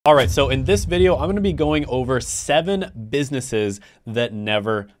All right, so in this video, I'm gonna be going over 7 businesses that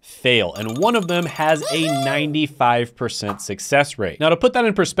never fail. And one of them has a 95% success rate. Now to put that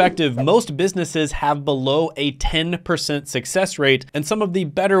in perspective, most businesses have below a 10% success rate, and some of the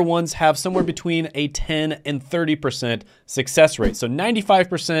better ones have somewhere between a 10 and 30% success rate. So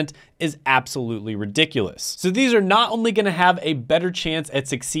 95% is absolutely ridiculous. So these are not only gonna have a better chance at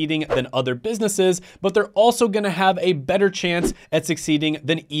succeeding than other businesses, but they're also gonna have a better chance at succeeding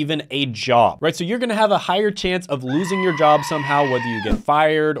than even a job, right? So you're gonna have a higher chance of losing your job somehow, whether you get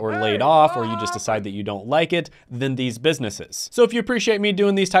fired or laid off, or you just decide that you don't like it, than these businesses. So if you appreciate me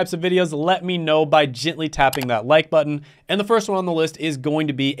doing these types of videos, let me know by gently tapping that like button. And the first one on the list is going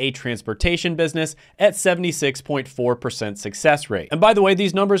to be a transportation business at 76.4% success rate. And by the way,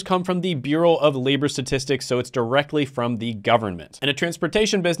 these numbers come from the Bureau of Labor Statistics, so it's directly from the government. And a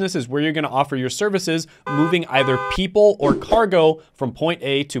transportation business is where you're gonna offer your services moving either people or cargo from point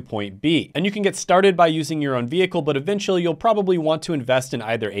A to point B. And you can get started by using your own vehicle, but eventually you'll probably want to invest in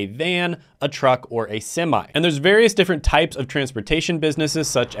either a van, a truck, or a semi. And there's various different types of transportation businesses,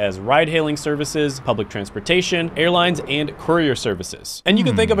 such as ride-hailing services, public transportation, airlines, and courier services. And you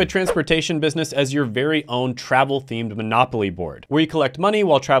can think of a transportation business as your very own travel-themed monopoly board, where you collect money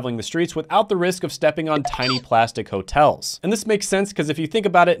while traveling the streets without the risk of stepping on tiny plastic hotels. And this makes sense because if you think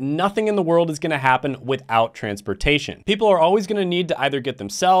about it, nothing in the world is gonna happen without transportation. People are always gonna need to either get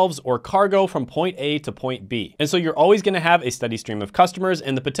themselves or cargo from point A to point B. And so you're always gonna have a steady stream of customers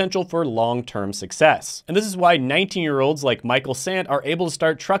and the potential for long-term success. And this is why 19-year-olds like Michael Sant are able to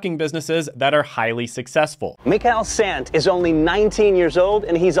start trucking businesses that are highly successful. Mikhail Sant is only 19 years old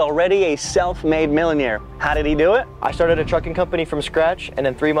and he's already a self-made millionaire. How did he do it? I started a trucking company from scratch, and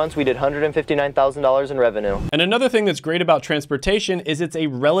in 3 months we did $159,000 in revenue. And another thing that's great about transportation is it's a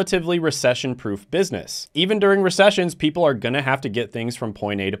relatively recession-proof business. Even during recessions, people are gonna have to get things from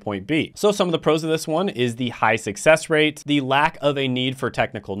point A to point B. So some of the pros of this one is the high success rate, the lack of a need for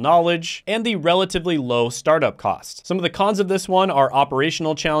technical knowledge, and the relatively low startup cost. Some of the cons of this one are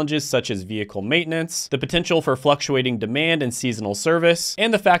operational challenges such as vehicle maintenance, the potential for fluctuating demand and seasonal service,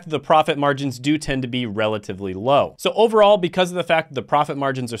 and the fact that the profit margins do tend to be relatively low. So overall, because of the fact that the profit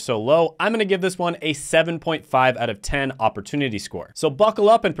margins are so low, I'm gonna give this one a 7.5 out of 10 opportunity score. So buckle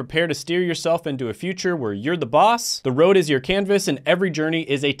up and prepare to steer yourself into a future where you're the boss, the road is your canvas, and every journey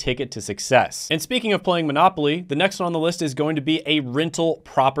is a ticket to success. And speaking of playing Monopoly, the next one on the list is going to be a rental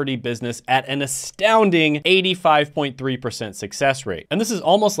property business at an astounding 85.3% success rate. And this is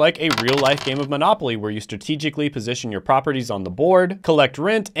almost like a real life game of Monopoly where you strategically position your properties on the board, collect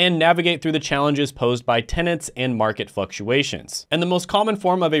rent, and navigate through the challenges posed by tenants and market fluctuations. And the most common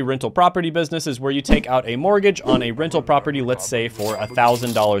form of a rental property business is where you take out a mortgage on a rental property, let's say for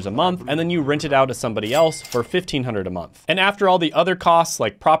 $1,000 a month, and then you rent it out to somebody else for $1,500 a month. And after all the other costs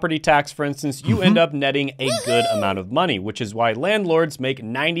like property tax, for instance, you end up netting a good amount of money, which is why landlords make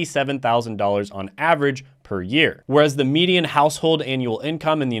 $97,000 on average per year, whereas the median household annual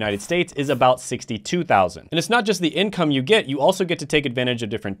income in the United States is about $62,000. And it's not just the income you get, you also get to take advantage of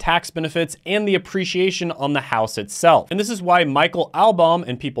different tax benefits and the appreciation on the house itself. And this is why Michael Albaum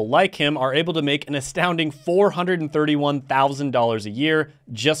and people like him are able to make an astounding $431,000 a year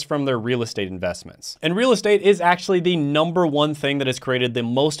just from their real estate investments. And real estate is actually the #1 thing that has created the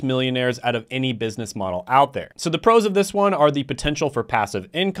most millionaires out of any business model out there. So the pros of this one are the potential for passive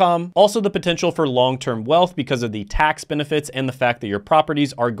income, also the potential for long-term wealth because of the tax benefits and the fact that your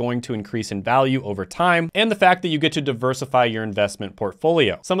properties are going to increase in value over time, and the fact that you get to diversify your investment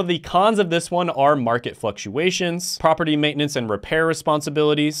portfolio. Some of the cons of this one are market fluctuations, property maintenance and repair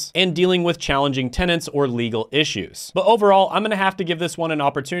responsibilities, and dealing with challenging tenants or legal issues. But overall, I'm gonna have to give this one an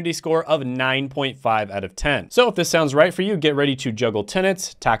opportunity score of 9.5 out of 10. So if this sounds right for you, get ready to juggle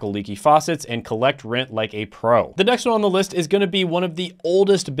tenants, tackle leaky faucets, and collect rent like a pro. The next one on the list is gonna be one of the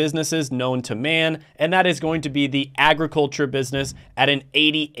oldest businesses known to man, and that is going to be the agriculture business at an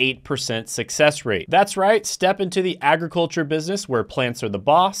 88% success rate. That's right, step into the agriculture business where plants are the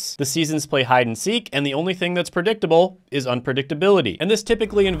boss, the seasons play hide and seek, and the only thing that's predictable is unpredictability. And this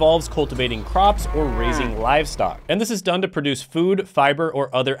typically involves cultivating crops or raising livestock. And this is done to produce food, fiber,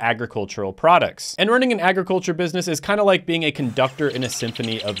 or other agricultural products. And running an agriculture business is kind of like being a conductor in a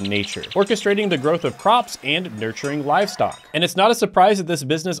symphony of nature, orchestrating the growth of crops and nurturing livestock. And it's not a surprise that this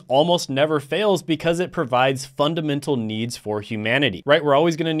business almost never fails because it provides fundamental needs for humanity, right? We're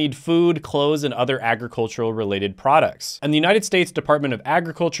always gonna need food, clothes, and other agricultural related products. And the United States Department of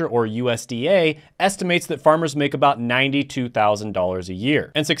Agriculture, or USDA, estimates that farmers make about $92,000 a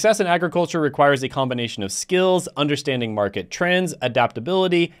year. And success in agriculture requires a combination of skills, understanding market trends,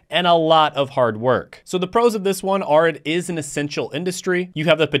 adaptability, and a lot of hard work. So the pros of this one are it is an essential industry, you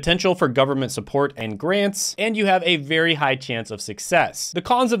have the potential for government support and grants, and you have a very high chance of success. The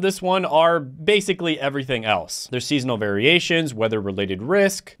cons of this one are basically everything else. There's seasonal variations, weather-related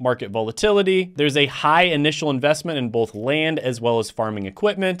risk, market volatility, there's a high initial investment in both land as well as farming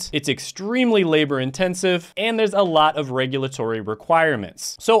equipment, it's extremely labor-intensive, and there's a lot of regulatory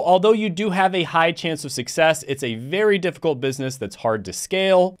requirements. So although you do have a high chance of success, it's a very difficult business that's hard to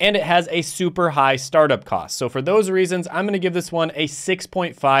scale, and it has a super high startup cost. So for those reasons, I'm gonna give this one a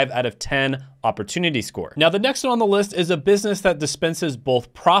 6.5 out of 10 opportunity score. Now, the next one on the list is a business that dispenses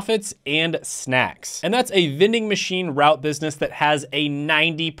both profits and snacks. And that's a vending machine route business that has a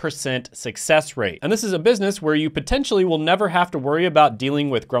 90% success rate. And this is a business where you potentially will never have to worry about dealing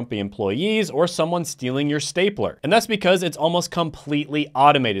with grumpy employees or someone stealing your stapler. And that's because it's almost completely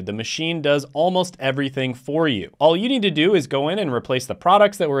automated. The machine does almost everything for you. All you need to do is go in and replace the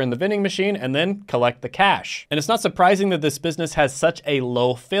products that were in the vending machine and then collect the cash. And it's not surprising that this business has such a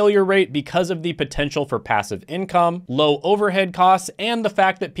low failure rate because of the potential for passive income, low overhead costs, and the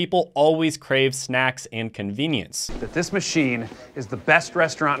fact that people always crave snacks and convenience. That this machine is the best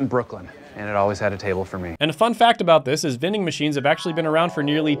restaurant in Brooklyn, and it always had a table for me. And a fun fact about this is vending machines have actually been around for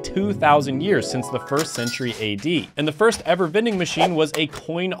nearly 2,000 years, since the 1st century AD. And the first ever vending machine was a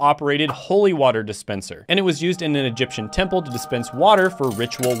coin-operated holy water dispenser. And it was used in an Egyptian temple to dispense water for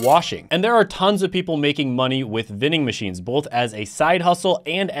ritual washing. And there are tons of people making money with vending machines, both as a side hustle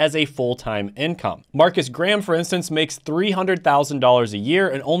and as a full-time income. Marcus Graham, for instance, makes $300,000 a year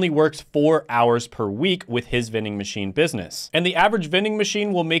and only works 4 hours per week with his vending machine business. And the average vending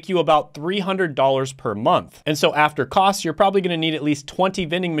machine will make you about $300 per month. And so after costs, you're probably gonna need at least 20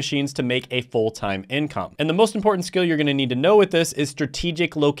 vending machines to make a full-time income. And the most important skill you're gonna need to know with this is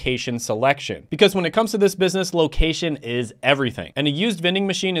strategic location selection. Because when it comes to this business, location is everything. And a used vending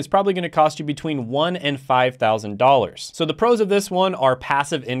machine is probably gonna cost you between $1,000 and $5,000. So the pros of this one are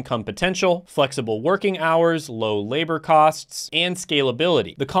passive income potential, flexible working hours, low labor costs, and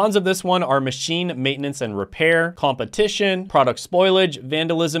scalability. The cons of this one are machine maintenance and repair, competition, product spoilage,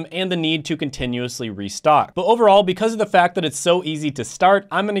 vandalism, and the need to continuously restock. But overall, because of the fact that it's so easy to start,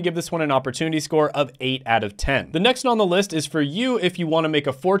 I'm gonna give this one an opportunity score of 8 out of 10. The next one on the list is for you if you wanna make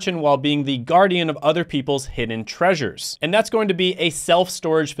a fortune while being the guardian of other people's hidden treasures. And that's going to be a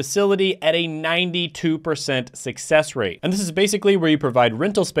self-storage facility at a 92% success rate. And this is basically where you provide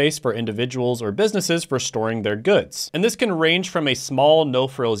rental space for individuals or businesses for storing their goods. And this can range from a small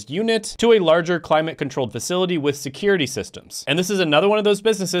no-frills unit to a larger climate-controlled facility with security systems. And this is another one of those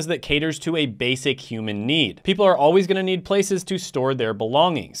businesses that caters to a basic human need. People are always going to need places to store their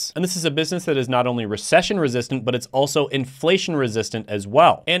belongings. And this is a business that is not only recession resistant, but it's also inflation resistant as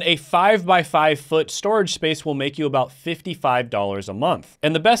well. And a 5x5 foot storage space will make you about $55 a month.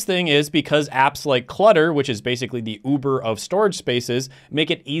 And the best thing is because apps like Clutter, which is basically the Uber of storage spaces,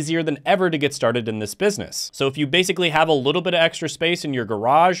 make it easier than ever to get started in this business. So if you basically have a little bit of extra space in your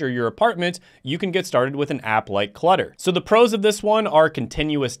garage or your apartment, you can get started with an app like Clutter. So the pros of this one are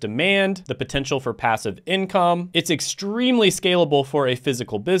continuous demand, the potential for passive income, it's extremely scalable for a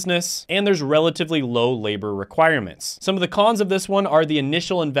physical business, and there's relatively low labor requirements. Some of the cons of this one are the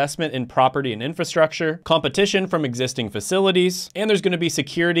initial investment in property and infrastructure, competition from existing facilities, and there's going to be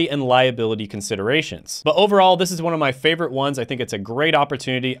security and liability considerations. But overall, this is one of my favorite ones. I think it's a great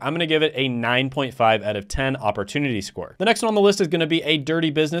opportunity. I'm going to give it a 9.5 out of 10 opportunity score. The next one on the list is going to be a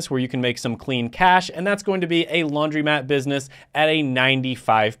dirty business where you can make some clean cash, and that's going to be a laundromat business at a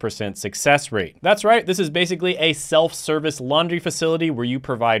 95% success rate. That's right, this is basically a self-service laundry facility where you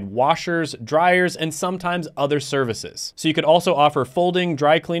provide washers, dryers, and sometimes other services. So you could also offer folding,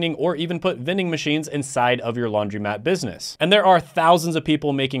 dry cleaning, or even put vending machines inside of your laundromat business. And there are thousands of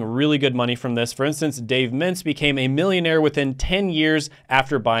people making really good money from this. For instance, Dave Mintz became a millionaire within 10 years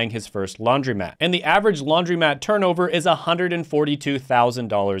after buying his first laundromat. And the average laundromat turnover is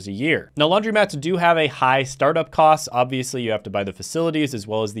 $142,000 a year. Now, laundromats do have a high startup cost. Obviously, you have to buy the facilities as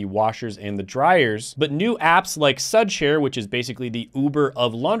well as the washers and the dryers. But new apps like SudShare, which is basically the Uber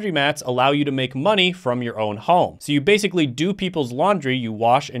of laundromats, allow you to make money from your own home. So you basically do people's laundry, you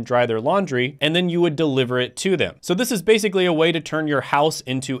wash and dry their laundry, and then you would deliver it to them. So this is basically a way to turn your house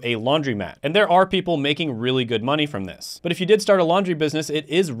into a laundromat. And there are people making really good money from this. But if you did start a laundry business, it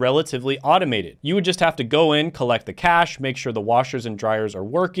is relatively automated. You would just have to go in, collect the cash, make sure the washers and dryers are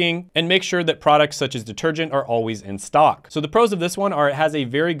working, and make sure that products such as detergent are always in stock. So the pros of this one are it has a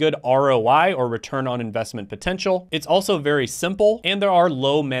very good ROI, or return on investment potential. It's also very simple, and there are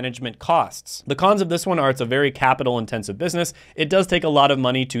low management costs. The cons of this one are it's a very capital intensive business. It does take a lot of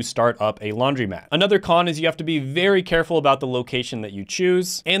money to start up a laundromat. Another con is you have to be very careful about the location that you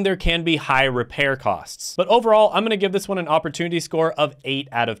choose, and there can be high repair costs. But overall, I'm gonna give this one an opportunity score of 8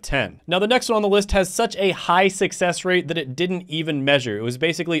 out of 10. Now the next one on the list has such a high success rate that it didn't even measure. It was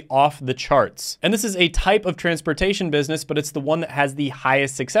basically off the charts. And this is a type of transportation business, but it's the one that has the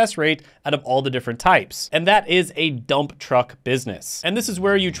highest success rate out of all the different types. And that is a dump truck business. And this is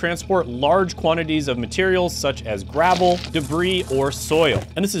where you transport large quantities of materials such as gravel, debris, or soil.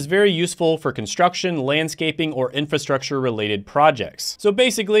 And this is very useful for construction, landscaping, or infrastructure related projects. So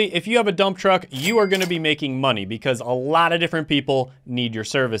basically, if you have a dump truck, you are gonna be making money because a lot of different people need your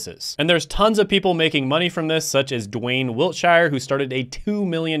services. And there's tons of people making money from this, such as Dwayne Wiltshire, who started a $2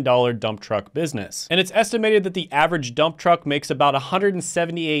 million dump truck business. And it's estimated that the average dump truck makes about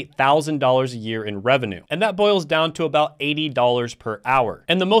 $178,000 a year in revenue. And that boils down to about $80 per hour.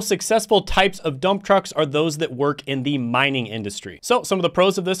 And the most successful types of dump trucks are those that work in the mining industry. So some of the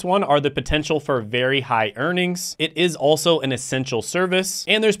pros of this one are the potential for very high earnings. It is also an essential service,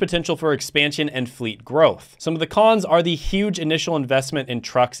 and there's potential for expansion and fleet growth. Some of the cons are the huge initial investment in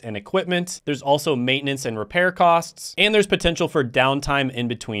trucks and equipment. There's also maintenance and repair costs, and there's potential for downtime in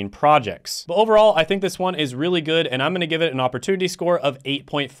between projects. But overall, I think this one is really good, and I'm gonna give it an opportunity score of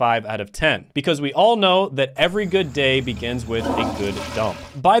 8.5 out of 10, because we all know that every good day begins with a good dump.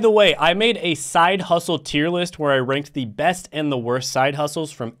 By the way, I made a side hustle tier list where I ranked the best and the worst side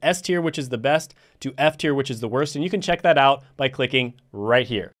hustles from S tier, which is the best, to F tier, which is the worst, and you can check that out by clicking right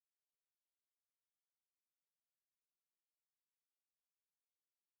here.